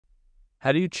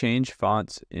How do you change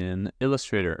fonts in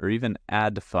Illustrator or even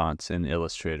add fonts in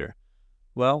Illustrator?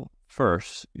 Well,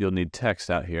 first, you'll need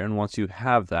text out here, and once you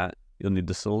have that, you'll need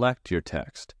to select your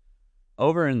text.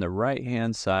 Over in the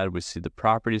right-hand side, we see the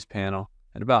Properties panel,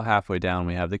 and about halfway down,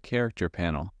 we have the Character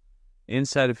panel.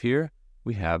 Inside of here,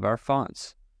 we have our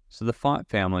fonts. So the font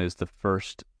family is the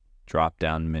first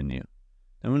drop-down menu.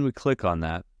 And when we click on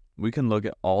that, we can look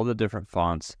at all the different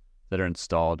fonts that are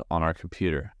installed on our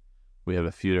computer. We have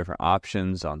a few different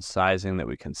options on sizing that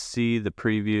we can see the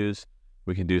previews.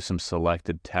 We can do some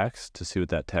selected text to see what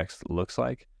that text looks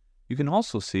like. You can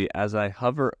also see as I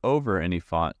hover over any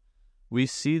font, we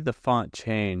see the font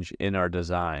change in our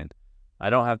design.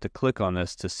 I don't have to click on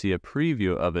this to see a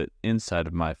preview of it inside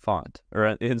of my font or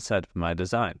inside of my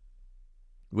design.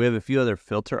 We have a few other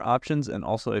filter options and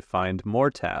also a Find More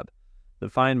tab. The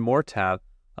Find More tab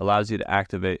allows you to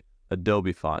activate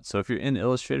Adobe fonts. So if you're in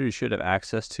Illustrator, you should have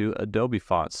access to Adobe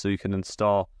fonts. So you can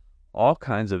install all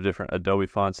kinds of different Adobe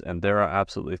fonts, and there are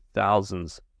absolutely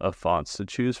thousands of fonts to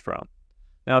choose from.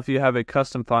 Now, if you have a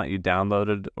custom font you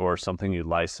downloaded or something you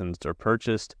licensed or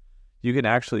purchased, you can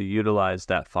actually utilize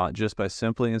that font just by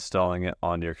simply installing it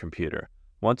on your computer.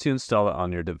 Once you install it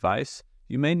on your device,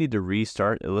 you may need to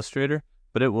restart Illustrator,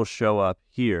 but it will show up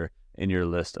here in your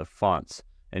list of fonts.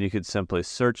 And you could simply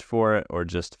search for it or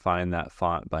just find that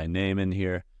font by name in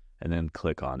here and then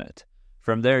click on it.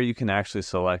 From there, you can actually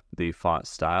select the font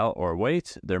style or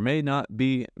weight. There may not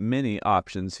be many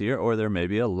options here, or there may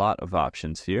be a lot of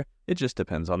options here. It just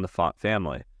depends on the font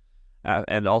family.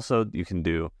 And also you can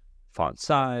do font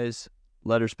size,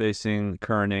 letter spacing,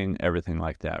 kerning, everything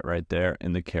like that right there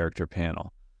in the character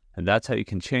panel. And that's how you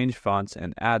can change fonts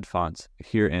and add fonts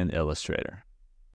here in Illustrator.